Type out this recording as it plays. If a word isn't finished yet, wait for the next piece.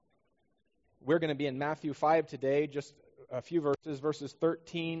We're going to be in Matthew 5 today, just a few verses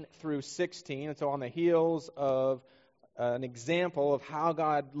 13 through 16. And so on the heels of an example of how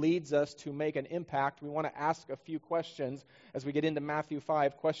God leads us to make an impact, we want to ask a few questions as we get into Matthew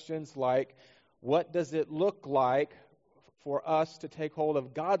 5. Questions like, what does it look like for us to take hold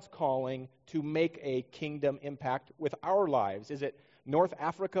of God's calling to make a kingdom impact with our lives? Is it North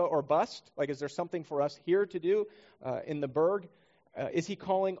Africa or bust? Like, is there something for us here to do in the Berg? Is he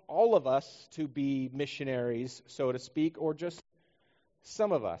calling all of us to be missionaries, so to speak, or just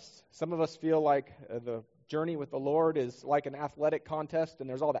some of us? Some of us feel like the journey with the Lord is like an athletic contest, and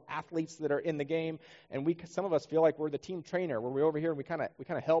there's all the athletes that are in the game, and some of us feel like we're the team trainer, where we're over here and we kind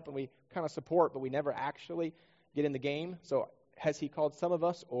of help and we kind of support, but we never actually get in the game. So has he called some of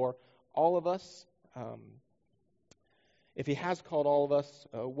us or all of us? If he has called all of us,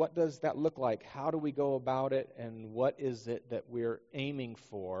 what does that look like? How do we go about it? And what is it that we're aiming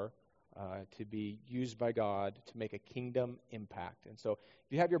for to be used by God to make a kingdom impact? And so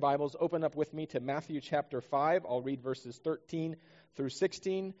if you have your Bibles, open up with me to Matthew chapter 5. I'll read verses 13 through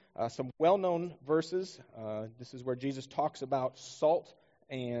 16. Some well-known verses. This is where Jesus talks about salt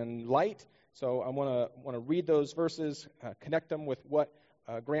and light. So I want to read those verses, connect them with what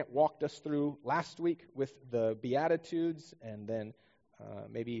Grant walked us through last week with the Beatitudes, and then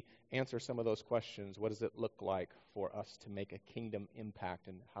maybe answer some of those questions. What does it look like for us to make a kingdom impact,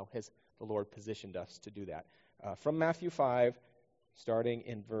 and how has the Lord positioned us to do that? From Matthew 5, starting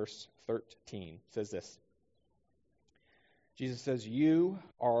in verse 13, it says this. Jesus says, "You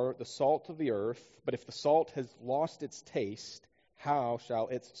are the salt of the earth, but if the salt has lost its taste, how shall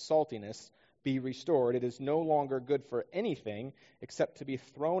its saltiness be restored? It is no longer good for anything except to be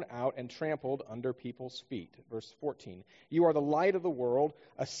thrown out and trampled under people's feet." Verse 14, "You are the light of the world.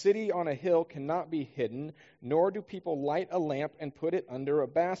 A city on a hill cannot be hidden, nor do people light a lamp and put it under a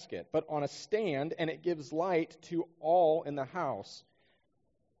basket, but on a stand, and it gives light to all in the house.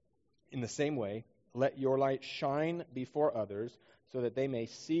 In the same way, let your light shine before others, so that they may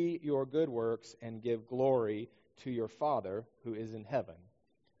see your good works and give glory to your Father who is in heaven."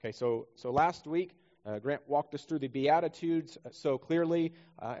 Okay, so last week, Grant walked us through the Beatitudes so clearly,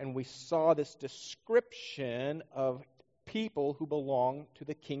 and we saw this description of people who belong to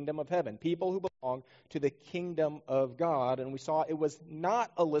the kingdom of heaven, people who belong to the kingdom of God, and we saw it was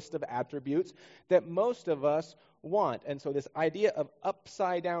not a list of attributes that most of us want. And so this idea of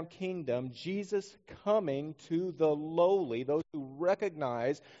upside-down kingdom, Jesus coming to the lowly, those who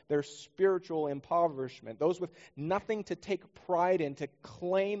recognize their spiritual impoverishment, those with nothing to take pride in, to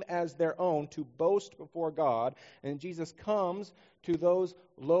claim as their own, to boast before God. And Jesus comes to those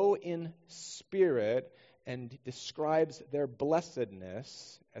low in spirit and describes their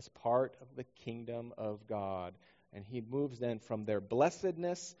blessedness as part of the kingdom of God. And he moves then from their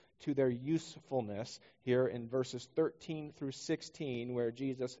blessedness to their usefulness here in verses 13 through 16, where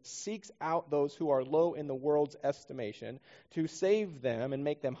Jesus seeks out those who are low in the world's estimation to save them and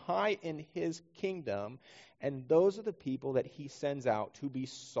make them high in his kingdom. And those are the people that he sends out to be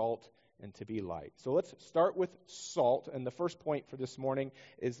salt and to be light. So let's start with salt. And the first point for this morning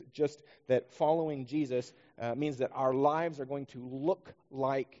is just that following Jesus means that our lives are going to look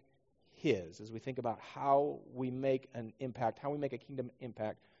like his. As we think about how we make an impact, how we make a kingdom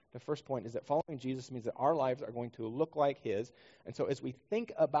impact, the first point is that following Jesus means that our lives are going to look like his. And so as we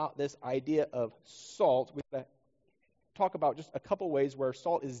think about this idea of salt, we're going to talk about just a couple ways where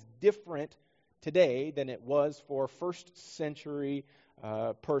salt is different today than it was for first century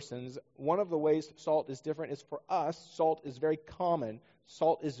persons. One of the ways salt is different is for us, salt is very common.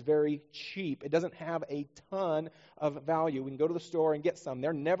 Salt is very cheap. It doesn't have a ton of value. We can go to the store and get some.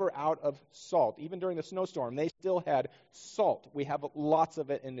 They're never out of salt. Even during the snowstorm, they still had salt. We have lots of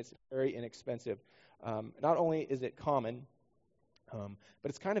it, and it's very inexpensive. Not only is it common, but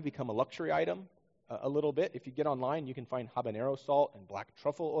it's kind of become a luxury item a little bit. If you get online, you can find habanero salt and black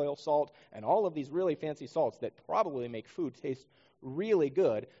truffle oil salt and all of these really fancy salts that probably make food taste really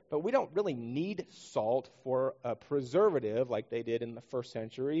good, but we don't really need salt for a preservative like they did in the first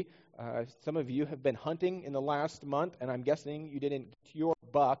century. Some of you have been hunting in the last month, and I'm guessing you didn't get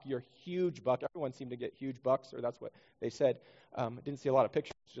your huge buck. Everyone seemed to get huge bucks, or that's what they said. Didn't see a lot of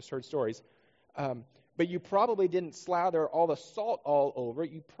pictures, just heard stories. But you probably didn't slather all the salt all over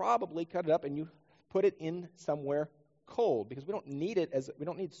it. You probably cut it up and you put it in somewhere cold, because we don't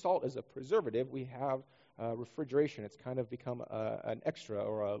need salt as a preservative. We have refrigeration. It's kind of become an extra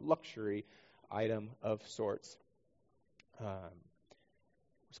or a luxury item of sorts.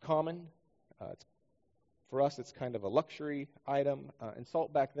 It's common. For us, it's kind of a luxury item. And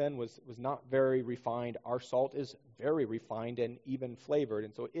salt back then was not very refined. Our salt is very refined and even flavored.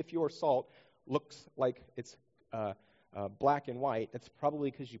 And so if your salt looks like it's black and white, it's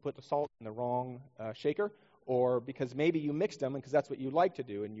probably because you put the salt in the wrong shaker, or because maybe you mixed them because that's what you like to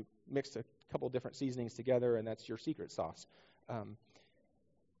do, and you mixed a couple different seasonings together, and that's your secret sauce.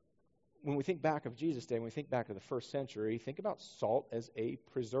 When we think back of Jesus' day, when we think back of the first century, think about salt as a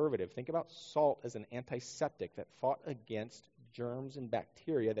preservative. Think about salt as an antiseptic that fought against germs and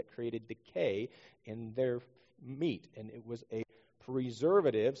bacteria that created decay in their meat. And it was a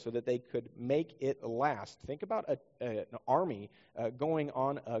preservative so that they could make it last. Think about an army going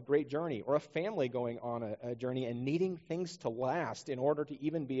on a great journey, or a family going on a journey and needing things to last in order to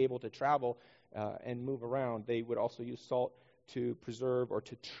even be able to travel and move around. They would also use salt to preserve or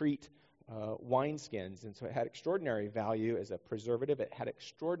to treat wineskins. And so it had extraordinary value as a preservative. It had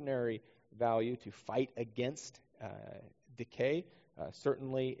extraordinary value to fight against decay.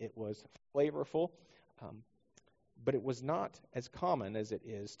 Certainly it was flavorful, but it was not as common as it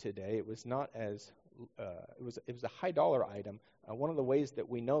is today. It was not as it was a high dollar item. One of the ways that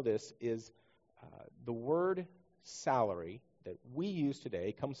we know this is the word salary that we use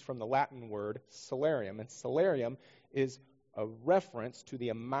today comes from the Latin word salarium, and salarium is a reference to the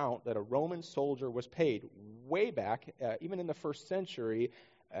amount that a Roman soldier was paid way back, even in the first century,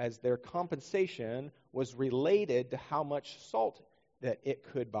 as their compensation was related to how much salt that it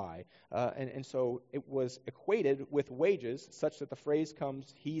could buy. And so it was equated with wages, such that the phrase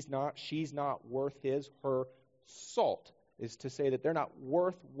comes, he's not, she's not worth his, her salt, is to say that they're not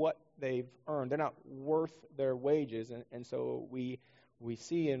worth what they've earned. They're not worth their wages. And so we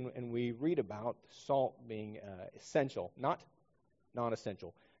see and we read about salt being essential, not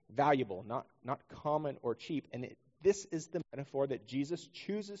non-essential, valuable, not common or cheap. And this is the metaphor that Jesus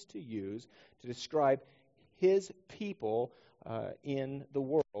chooses to use to describe his people in the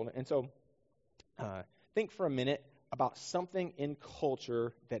world. And so think for a minute about something in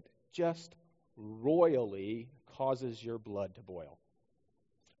culture that just royally causes your blood to boil.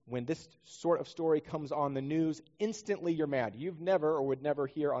 When this sort of story comes on the news, instantly you're mad. You've never or would never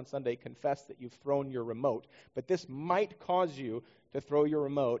hear on Sunday confess that you've thrown your remote, but this might cause you to throw your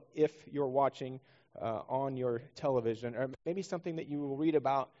remote if you're watching on your television, or maybe something that you will read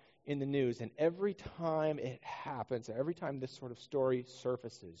about in the news. And every time it happens, every time this sort of story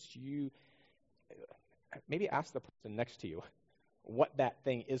surfaces, you maybe ask the person next to you what that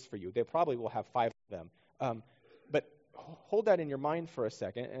thing is for you. They probably will have 5 of them. But hold that in your mind for a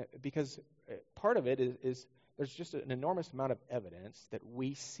second, because part of it is there's just an enormous amount of evidence that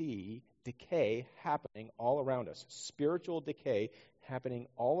we see decay happening all around us, spiritual decay happening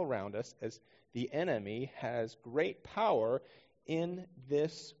all around us, as the enemy has great power in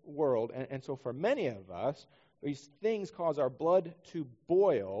this world. And so for many of us, these things cause our blood to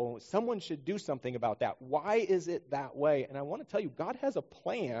boil. Someone should do something about that. Why is it that way? And I want to tell you, God has a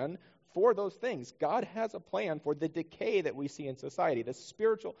plan for those things. God has a plan for the decay that we see in society, the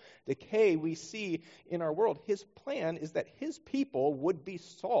spiritual decay we see in our world. His plan is that his people would be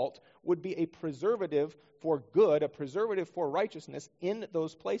salt, would be a preservative for good, a preservative for righteousness in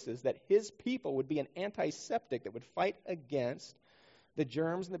those places, that his people would be an antiseptic that would fight against the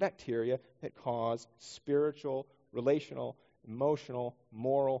germs and the bacteria that cause spiritual, relational, emotional,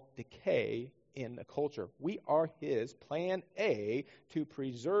 moral decay in the culture. We are his plan A to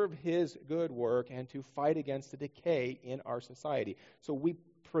preserve his good work and to fight against the decay in our society. So we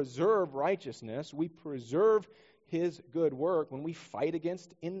preserve righteousness, we preserve his good work when we fight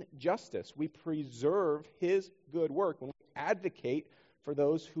against injustice. We preserve his good work when we advocate for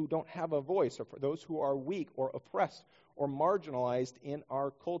those who don't have a voice, or for those who are weak or oppressed or marginalized in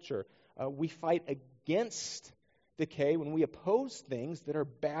our culture. We fight against decay when we oppose things that are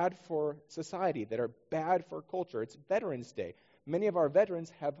bad for society, that are bad for culture. It's Veterans Day. Many of our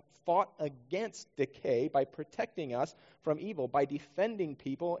veterans have fought against decay by protecting us from evil, by defending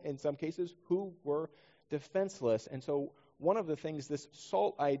people, in some cases, who were defenseless. And so one of the things this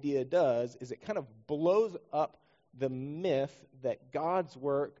salt idea does is it kind of blows up the myth that God's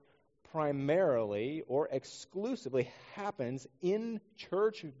work primarily or exclusively happens in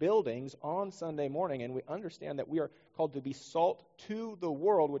church buildings on Sunday morning. And we understand that we are called to be salt to the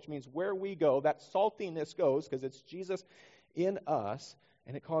world, which means where we go, that saltiness goes because it's Jesus in us,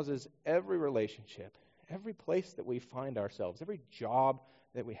 and it causes every relationship, every place that we find ourselves, every job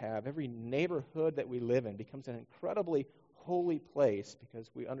that we have, every neighborhood that we live in becomes an incredibly holy place because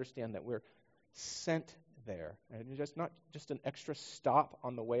we understand that we're sent there. And it's just not just an extra stop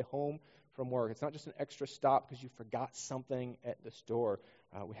on the way home from work. It's not just an extra stop because you forgot something at the store.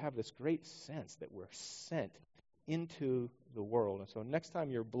 We have this great sense that we're sent into the world. And so next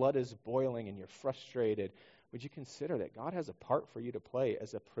time your blood is boiling and you're frustrated, would you consider that God has a part for you to play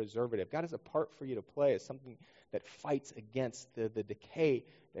as a preservative? God has a part for you to play as something that fights against the decay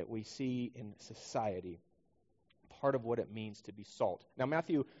that we see in society. Part of what it means to be salt. Now,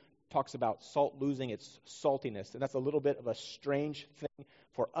 Matthew talks about salt losing its saltiness, and that's a little bit of a strange thing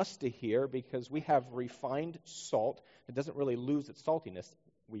for us to hear because we have refined salt that doesn't really lose its saltiness.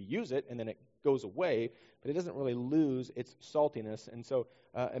 We use it and then it goes away, but it doesn't really lose its saltiness. And so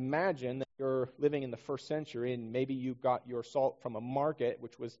imagine that you're living in the first century and maybe you got your salt from a market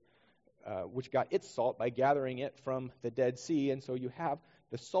which got its salt by gathering it from the Dead Sea, and so you have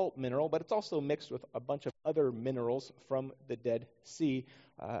the salt mineral, but it's also mixed with a bunch of other minerals from the Dead Sea.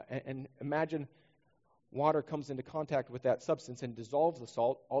 And imagine water comes into contact with that substance and dissolves the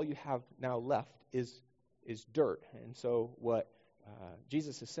salt. All you have now left is dirt. And so what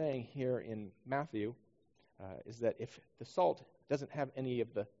Jesus is saying here in Matthew is that if the salt doesn't have any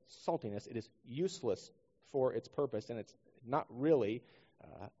of the saltiness, it is useless for its purpose, and it's not really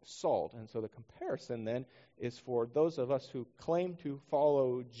salt. And so the comparison then is for those of us who claim to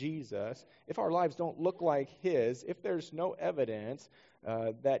follow Jesus. If our lives don't look like his, if there's no evidence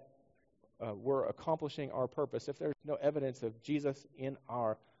that we're accomplishing our purpose, if there's no evidence of Jesus in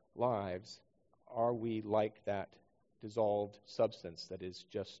our lives, are we like that dissolved substance that is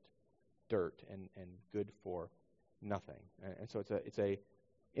just dirt and good for nothing? And so it's a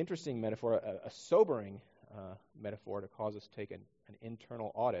interesting metaphor, a sobering metaphor to cause us to take an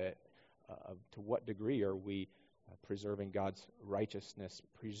internal audit of to what degree are we preserving God's righteousness,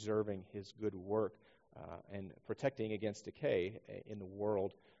 preserving his good work, and protecting against decay in the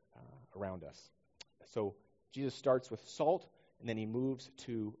world around us. So Jesus starts with salt, and then he moves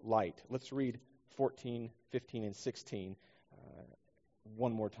to light. Let's read 14, 15, and 16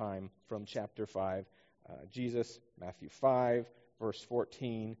 one more time from chapter 5. Jesus, Matthew 5, verse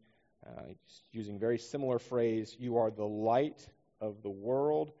 14, using very similar phrase, you are the light of the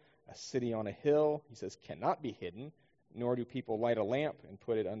world, a city on a hill, he says, cannot be hidden, nor do people light a lamp and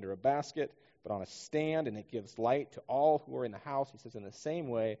put it under a basket, but on a stand, and it gives light to all who are in the house. He says, in the same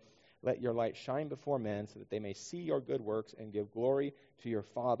way, let your light shine before men so that they may see your good works and give glory to your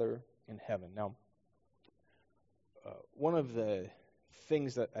Father in heaven. Now, one of the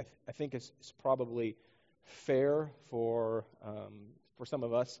things that I think is probably fair for some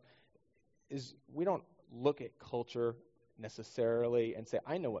of us is we don't look at culture necessarily and say,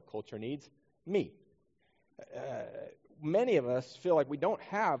 I know what culture needs. Me. Many of us feel like we don't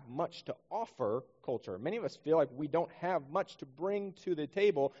have much to offer culture. Many of us feel like we don't have much to bring to the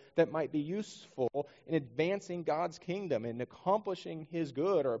table that might be useful in advancing God's kingdom and accomplishing his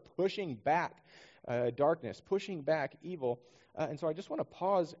good or pushing back darkness, pushing back evil. And so I just want to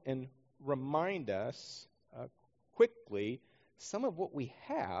pause and remind us quickly some of what we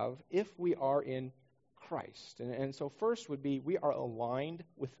have if we are in Christ. And so first would be we are aligned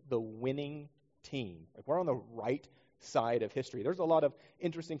with the winning team. Like we're on the right side of history. There's a lot of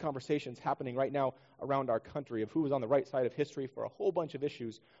interesting conversations happening right now around our country of who is on the right side of history for a whole bunch of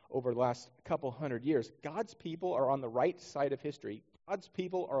issues over the last couple hundred years. God's people are on the right side of history. God's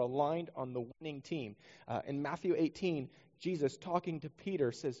people are aligned on the winning team. In Matthew 18, Jesus talking to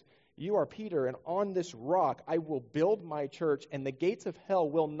Peter says, you are Peter, and on this rock I will build my church, and the gates of hell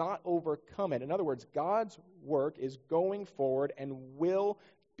will not overcome it. In other words, God's work is going forward and will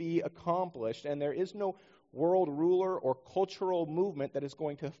be accomplished, and there is no world ruler or cultural movement that is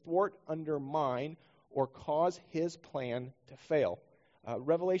going to thwart, undermine, or cause his plan to fail.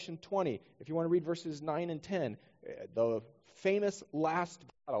 Revelation 20, if you want to read verses 9 and 10, the famous last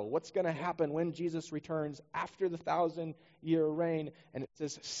battle. What's going to happen when Jesus returns after the 1,000-year reign? And it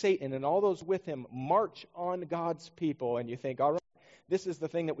says Satan and all those with him march on God's people. And you think, all right, this is the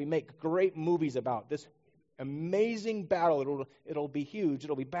thing that we make great movies about. This amazing battle. It'll be huge.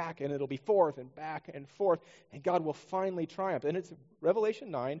 It'll be back and it'll be forth and back and forth. And God will finally triumph. And it's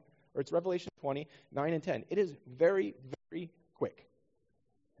Revelation 9, or it's Revelation 20, 9 and 10. It is very, very quick.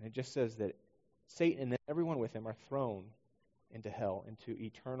 And it just says that Satan and everyone with him are thrown into hell, into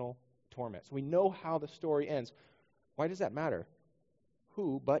eternal torment. So we know how the story ends. Why does that matter?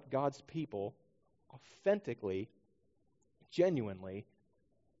 Who but God's people authentically, genuinely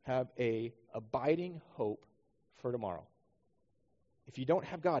have a abiding hope for tomorrow? If you don't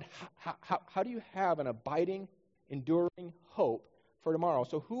have God, how do you have an abiding, enduring hope for tomorrow?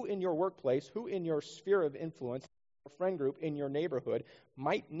 So who in your workplace, who in your sphere of influence, your friend group, in your neighborhood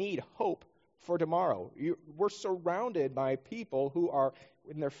might need hope for tomorrow? We're surrounded by people who are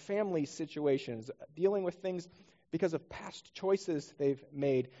in their family situations, dealing with things because of past choices they've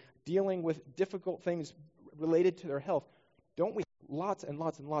made, dealing with difficult things related to their health. Don't we lots and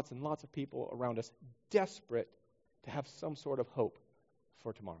lots and lots and lots of people around us desperate to have some sort of hope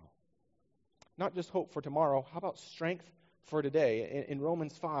for tomorrow. Not just hope for tomorrow, how about strength for today? In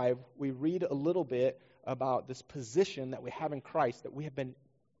Romans 5, we read a little bit about this position that we have in Christ, that we have been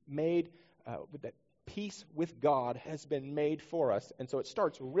made, that peace with God has been made for us. And so it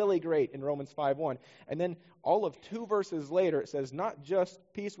starts really great in Romans 5:1. And then all of 2 verses later, it says not just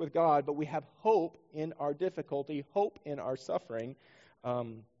peace with God, but we have hope in our difficulty, hope in our suffering.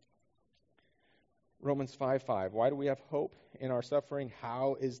 Romans 5:5. Why do we have hope in our suffering?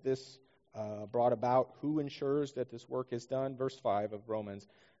 How is this brought about? Who ensures that this work is done? Verse 5 of Romans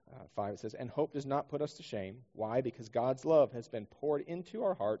 5, it says, and hope does not put us to shame. Why? Because God's love has been poured into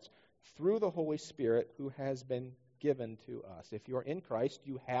our hearts through the Holy Spirit who has been given to us. If you are in Christ,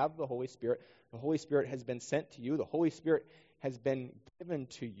 you have the Holy Spirit. The Holy Spirit has been sent to you. The Holy Spirit has been given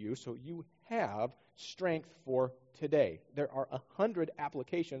to you, so you have strength for today. There are 100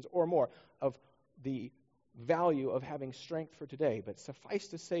 applications or more of the value of having strength for today. But suffice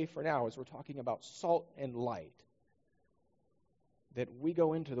to say for now, as we're talking about salt and light, that we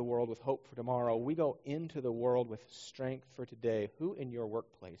go into the world with hope for tomorrow. We go into the world with strength for today. Who in your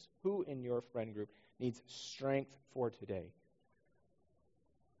workplace, who in your friend group needs strength for today?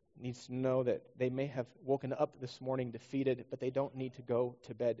 Needs to know that they may have woken up this morning defeated, but they don't need to go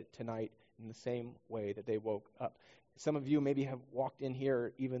to bed tonight in the same way that they woke up. Some of you maybe have walked in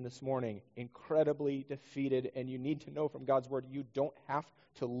here even this morning incredibly defeated, and you need to know from God's word you don't have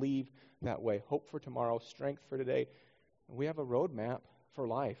to leave that way. Hope for tomorrow, strength for today. We have a roadmap for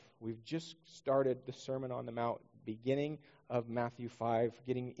life. We've just started the Sermon on the Mount, beginning of Matthew 5,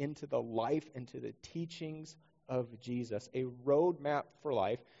 getting into the life, into the teachings of Jesus. A roadmap for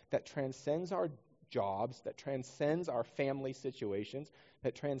life that transcends our jobs, that transcends our family situations,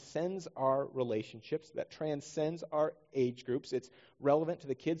 that transcends our relationships, that transcends our age groups. It's relevant to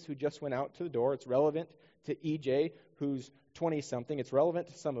the kids who just went out to the door. It's relevant to EJ, who's 20-something. It's relevant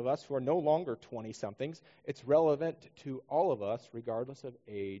to some of us who are no longer 20-somethings. It's relevant to all of us, regardless of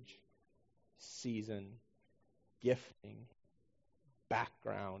age, season, gifting,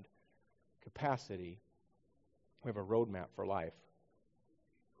 background, capacity. We have a roadmap for life.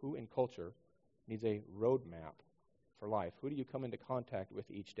 Who in culture needs a roadmap for life? Who do you come into contact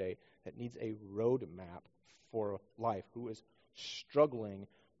with each day that needs a roadmap for life? Who is struggling,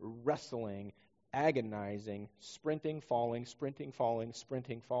 wrestling, agonizing, sprinting, falling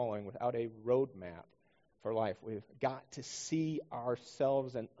without a roadmap for life? We've got to see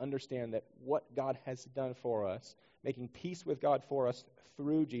ourselves and understand that what God has done for us, making peace with God for us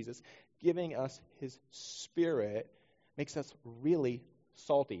through Jesus, giving us His Spirit, makes us really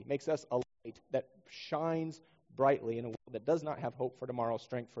salty, makes us a light that shines brightly in a world that does not have hope for tomorrow,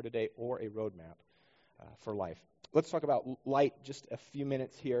 strength for today, or a roadmap for life. Let's talk about light just a few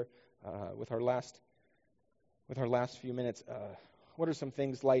minutes here. With our last few minutes, what are some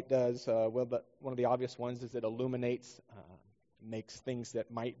things light does? One of the obvious ones is it illuminates, makes things that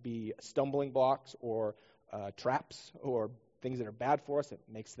might be stumbling blocks or traps or things that are bad for us. It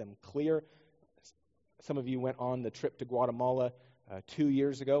makes them clear. Some of you went on the trip to Guatemala 2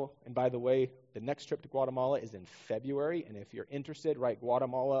 years ago, and by the way, the next trip to Guatemala is in February, and if you're interested, write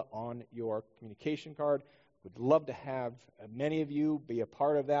Guatemala on your communication card. Would love to have many of you be a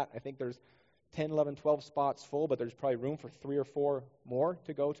part of that. I think there's 10, 11, 12 spots full, but there's probably room for 3 or 4 more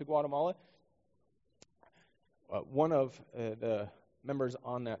to go to Guatemala. One of the members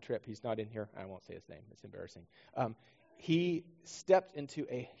on that trip, he's not in here. I won't say his name. It's embarrassing. He stepped into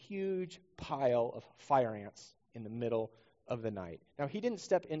a huge pile of fire ants in the middle of the night. Now, he didn't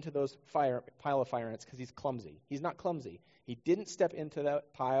step into those pile of fire ants because he's clumsy. He's not clumsy. He didn't step into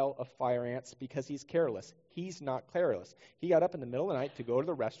that pile of fire ants because he's careless. He's not careless. He got up in the middle of the night to go to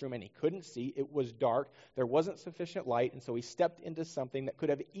the restroom, and he couldn't see. It was dark. There wasn't sufficient light, and so he stepped into something that could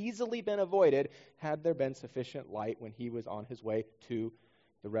have easily been avoided had there been sufficient light when he was on his way to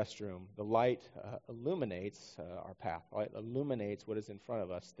the restroom. The light illuminates our path. Light illuminates what is in front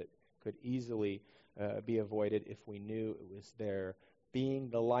of us that could easily be avoided if we knew it was there. Being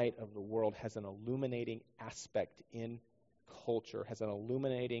the light of the world has an illuminating aspect in culture, has an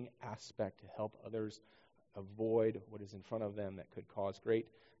illuminating aspect to help others avoid what is in front of them that could cause great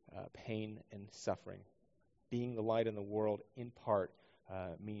pain and suffering. Being the light in the world, in part,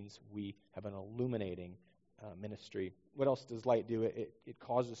 means we have an illuminating ministry. What else does light do? It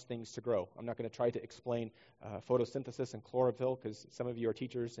causes things to grow. I'm not going to try to explain photosynthesis and chlorophyll because some of you are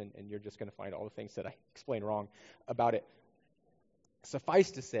teachers and you're just going to find all the things that I explain wrong about it.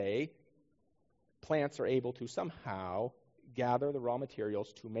 Suffice to say, plants are able to somehow gather the raw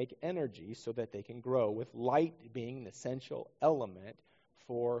materials to make energy so that they can grow, with light being an essential element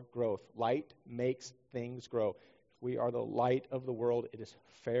for growth. Light makes things grow. If we are the light of the world, it is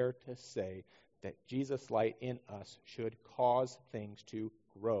fair to say that Jesus' light in us should cause things to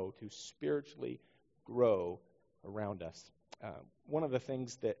grow, to spiritually grow around us. One of the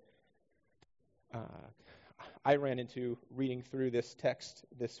things that I ran into reading through this text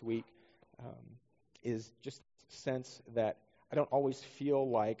this week is just a sense that I don't always feel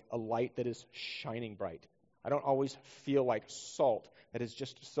like a light that is shining bright. I don't always feel like salt that is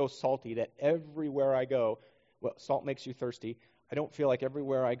just so salty that everywhere I go, well, salt makes you thirsty. I don't feel like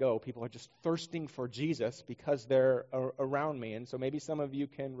everywhere I go, people are just thirsting for Jesus because they're around me. And so maybe some of you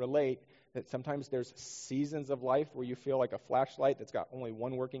can relate that sometimes there's seasons of life where you feel like a flashlight that's got only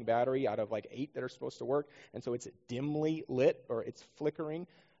one working battery out of like 8 that are supposed to work. And so it's dimly lit or it's flickering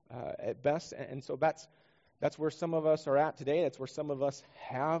at best. And so that's where some of us are at today. That's where some of us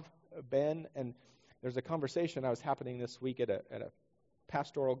have been. And there's a conversation that was happening this week at a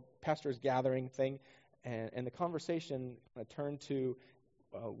pastor's gathering thing. And the conversation turned to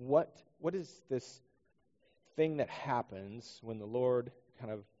what is this thing that happens when the Lord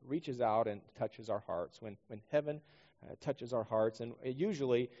kind of reaches out and touches our hearts, when heaven touches our hearts. And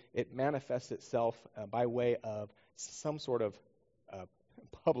usually it manifests itself by way of some sort of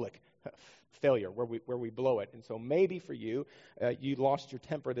public failure where we blow it. And so maybe for you, you lost your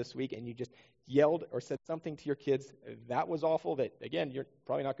temper this week and you just yelled or said something to your kids that was awful that, again, you're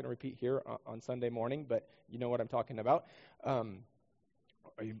probably not going to repeat here on Sunday morning, but you know what I'm talking about.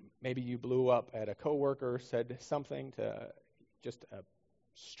 Maybe you blew up at a coworker, said something to just a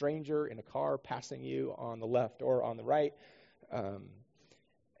stranger in a car passing you on the left or on the right.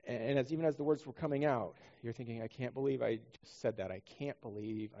 And even as the words were coming out, you're thinking, I can't believe I just said that. I can't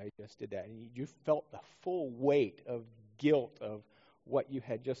believe I just did that. And you felt the full weight of guilt of what you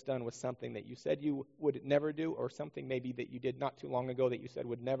had just done with something that you said you would never do, or something maybe that you did not too long ago that you said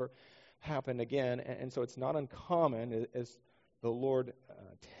would never happen again. And so it's not uncommon, as the Lord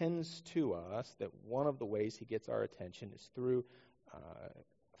tends to us, that one of the ways he gets our attention is through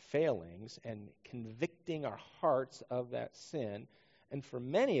failings and convicting our hearts of that sin. And for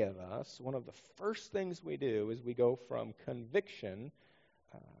many of us, one of the first things we do is we go from conviction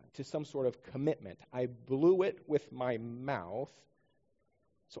to some sort of commitment. I blew it with my mouth,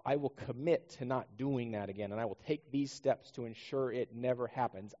 so I will commit to not doing that again, and I will take these steps to ensure it never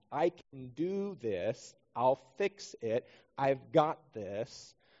happens. I can do this. I'll fix it. I've got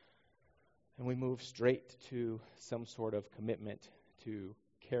this. And we move straight to some sort of commitment to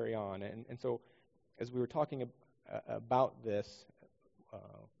carry on. And so as we were talking about this,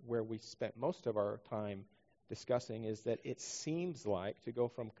 where we spent most of our time discussing is that it seems like to go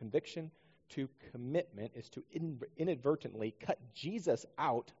from conviction to commitment is to inadvertently cut Jesus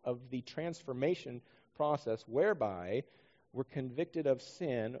out of the transformation process whereby we're convicted of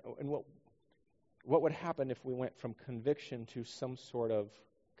sin. And what would happen if we went from conviction to some sort of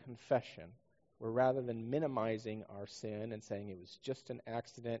confession, where rather than minimizing our sin and saying it was just an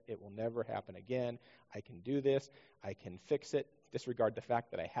accident, it will never happen again, I can do this, I can fix it, disregard the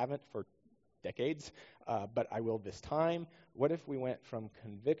fact that I haven't for decades, but I will this time. What if we went from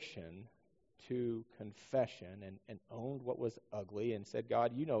conviction to confession and owned what was ugly and said,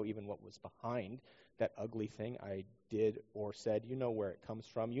 God, you know even what was behind that ugly thing I did or said. You know where it comes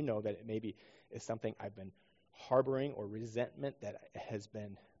from. You know that it maybe is something I've been harboring or resentment that has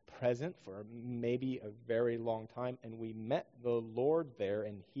been present for maybe a very long time. And we met the Lord there,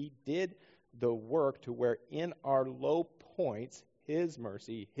 and he did the work to where in our low points, his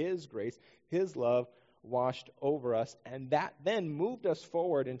mercy, his grace, his love washed over us. And that then moved us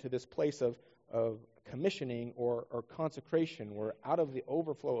forward into this place of commissioning or consecration, where out of the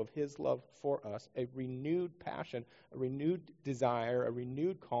overflow of his love for us, a renewed passion, a renewed desire, a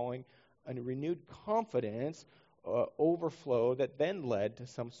renewed calling, and a renewed confidence overflow that then led to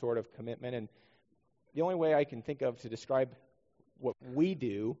some sort of commitment. And the only way I can think of to describe what we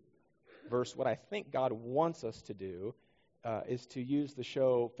do versus what I think God wants us to do is to use the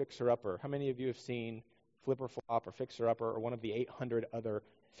show Fixer Upper. How many of you have seen Flip or Flop or Fixer Upper or one of the 800 other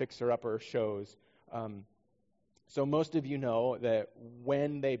Fixer Upper shows? So most of you know that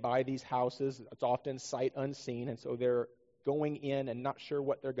when they buy these houses, it's often sight unseen, and so they're going in and not sure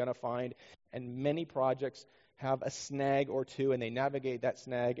what they're going to find. And many projects have a snag or two, and they navigate that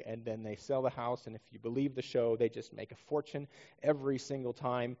snag, and then they sell the house. And if you believe the show, they just make a fortune every single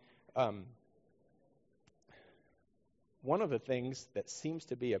time. One of the things that seems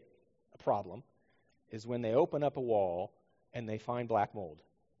to be a problem is when they open up a wall and they find black mold.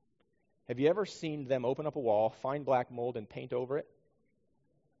 Have you ever seen them open up a wall, find black mold, and paint over it?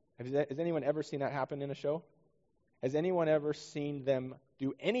 Has anyone ever seen that happen in a show? Has anyone ever seen them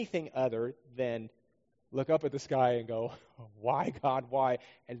do anything other than look up at the sky and go, why, God, why?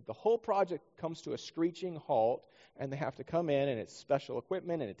 And the whole project comes to a screeching halt, and they have to come in, and it's special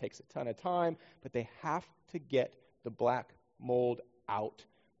equipment, and it takes a ton of time, but they have to get the black mold out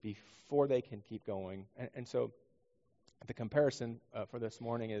before they can keep going. And so the comparison for this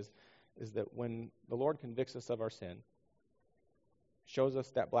morning is that when the Lord convicts us of our sin, shows us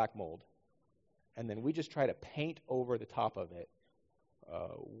that black mold, and then we just try to paint over the top of it,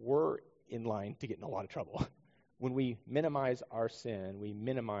 we're in line to get in a lot of trouble. When we minimize our sin, we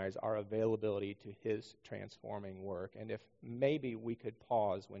minimize our availability to His transforming work. And if maybe we could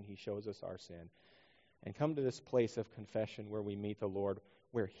pause when He shows us our sin and come to this place of confession where we meet the Lord,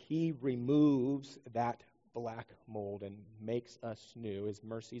 where He removes that black mold and makes us new. His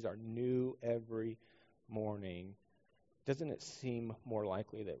mercies are new every morning. Doesn't it seem more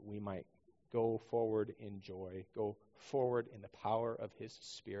likely that we might go forward in joy, go forward in the power of His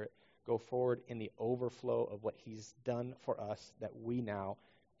Spirit, go forward in the overflow of what He's done for us that we now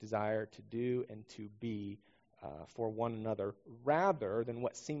desire to do and to be for one another, rather than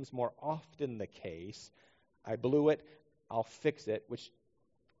what seems more often the case, I blew it, I'll fix it, which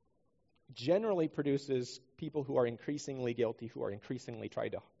generally produces people who are increasingly guilty, who are increasingly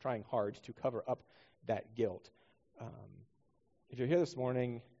trying hard to cover up that guilt. If you're here this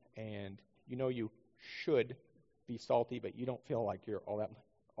morning and you know you should be salty, but you don't feel like you're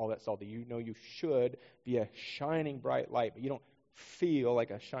all that salty, you know you should be a shining bright light, but you don't feel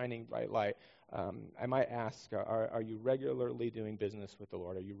like a shining bright light, I might ask, are you regularly doing business with the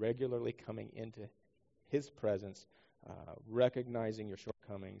Lord? Are you regularly coming into His presence, recognizing your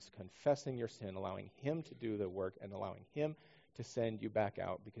shortcomings, confessing your sin, allowing Him to do the work, and allowing Him to send you back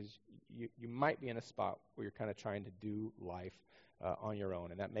out? Because you might be in a spot where you're kind of trying to do life on your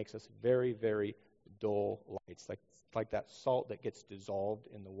own, and that makes us very, very dull lights, like that salt that gets dissolved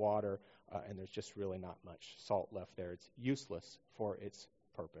in the water, and there's just really not much salt left there. It's useless for its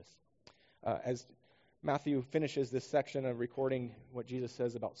purpose. As Matthew finishes this section of recording what Jesus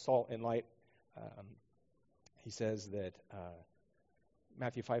says about salt and light, he says that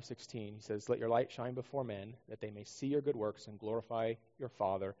Matthew 5:16, he says, "Let your light shine before men, that they may see your good works and glorify your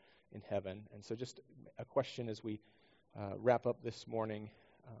Father in heaven." And so just a question as we wrap up this morning.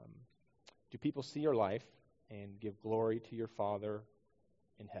 Do people see your life and give glory to your Father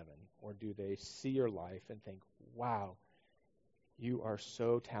in heaven? Or do they see your life and think, wow, you are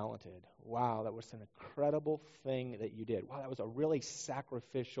so talented. Wow, that was an incredible thing that you did. Wow, that was a really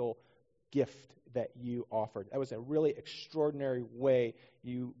sacrificial gift that you offered. That was a really extraordinary way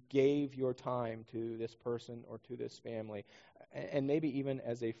you gave your time to this person or to this family. And maybe even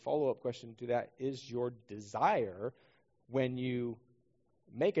as a follow-up question to that, is your desire when you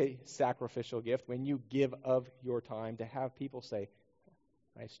make a sacrificial gift, when you give of your time, to have people say,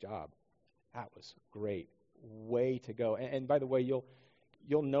 nice job, that was great, way to go. And by the way, you'll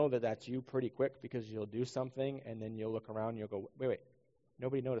know that that's you pretty quick, because you'll do something and then you'll look around and you'll go, wait,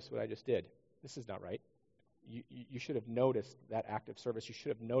 nobody noticed what I just did. This is not right. You should have noticed that act of service. You should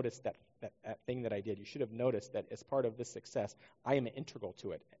have noticed that thing that I did. You should have noticed that as part of this success, I am integral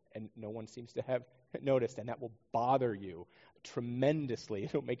to it. And no one seems to have noticed, and that will bother you tremendously.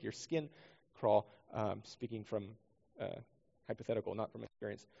 It'll make your skin crawl, speaking from hypothetical, not from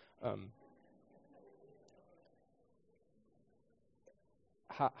experience.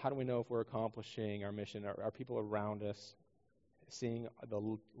 How do we know if we're accomplishing our mission? Are people around us seeing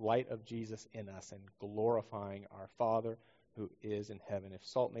the light of Jesus in us and glorifying our Father who is in heaven? If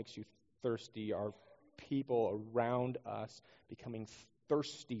salt makes you thirsty, are people around us becoming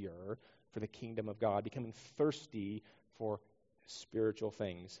thirstier for the kingdom of God, becoming thirsty for spiritual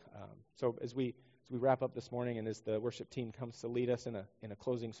things? So as we wrap up this morning, and as the worship team comes to lead us in a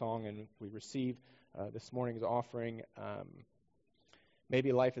closing song, and we receive this morning's offering,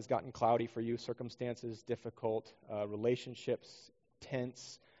 maybe life has gotten cloudy for you, circumstances difficult, relationships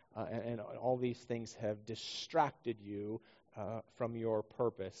tense, and all these things have distracted you from your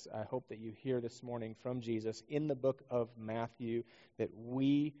purpose. I hope that you hear this morning from Jesus in the book of Matthew that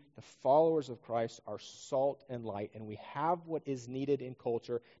we, the followers of Christ, are salt and light, and we have what is needed in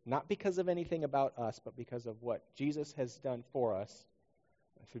culture, not because of anything about us, but because of what Jesus has done for us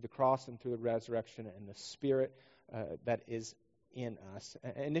through the cross and through the resurrection and the Spirit that is in us.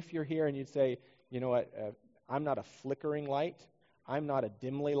 And if you're here and you'd say, you know what, I'm not a flickering light, I'm not a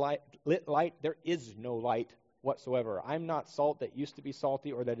dimly lit light, there is no light whatsoever. I'm not salt that used to be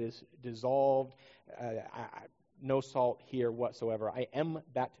salty or that is dissolved. no salt here whatsoever. I am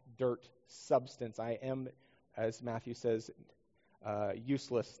that dirt substance. I am, as Matthew says,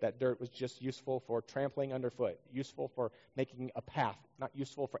 useless. That dirt was just useful for trampling underfoot, useful for making a path, not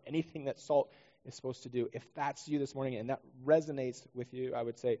useful for anything that salt is supposed to do. If that's you this morning and that resonates with you, I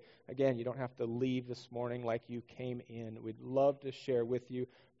would say, again, you don't have to leave this morning like you came in. We'd love to share with you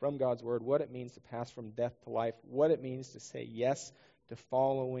from God's Word what it means to pass from death to life, what it means to say yes to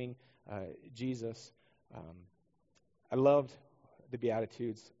following Jesus. I loved the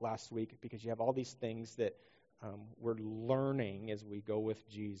Beatitudes last week because you have all these things that we're learning as we go with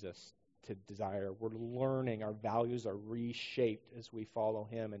Jesus to desire. We're learning. Our values are reshaped as we follow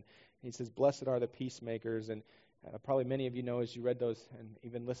him. And he says, blessed are the peacemakers. And probably many of you know as you read those and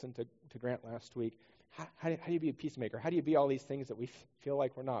even listened to Grant last week, how do you be a peacemaker? How do you be all these things that we feel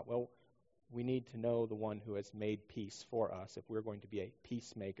like we're not? Well, we need to know the one who has made peace for us if we're going to be a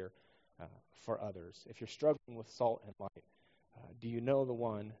peacemaker for others. If you're struggling with salt and light, do you know the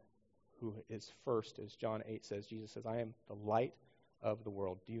one who is first, as John 8 says? Jesus says, I am the light of the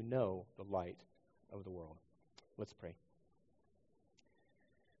world. Do you know the light of the world? Let's pray.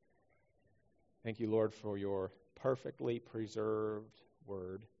 Thank you, Lord, for your perfectly preserved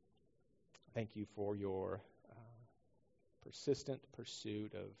word. Thank you for your persistent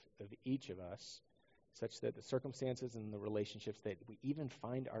pursuit of each of us, such that the circumstances and the relationships that we even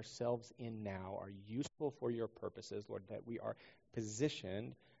find ourselves in now are useful for your purposes, Lord, that we are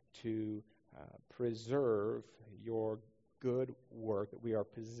positioned to preserve your good work, that we are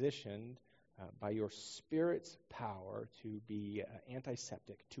positioned by your Spirit's power to be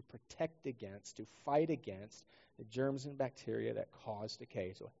antiseptic, to protect against, to fight against the germs and bacteria that cause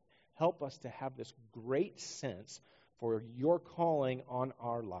decay. So help us to have this great sense for your calling on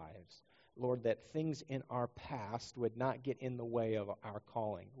our lives. Lord, that things in our past would not get in the way of our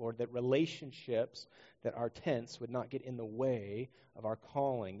calling. Lord, that relationships that are tense would not get in the way of our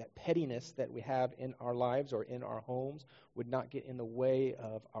calling. That pettiness that we have in our lives or in our homes would not get in the way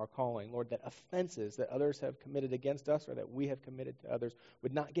of our calling. Lord, that offenses that others have committed against us or that we have committed to others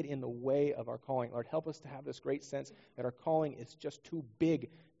would not get in the way of our calling. Lord, help us to have this great sense that our calling is just too big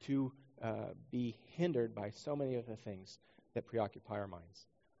to be hindered by so many of the things that preoccupy our minds.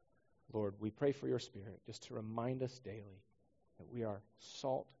 Lord, we pray for your Spirit just to remind us daily that we are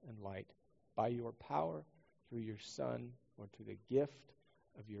salt and light by your power, through your Son, or through the gift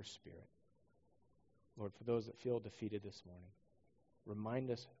of your Spirit. Lord, for those that feel defeated this morning,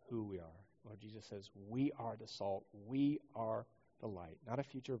 remind us who we are. Lord, Jesus says, we are the salt, we are the light, not a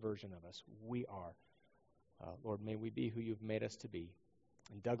future version of us. We are. Lord, may we be who you've made us to be.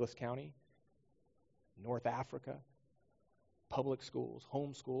 In Douglas County, North Africa, public schools,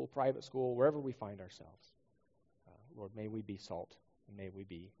 homeschool, private school, wherever we find ourselves. Lord, may we be salt and may we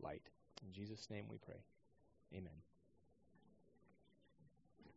be light. In Jesus' name we pray. Amen.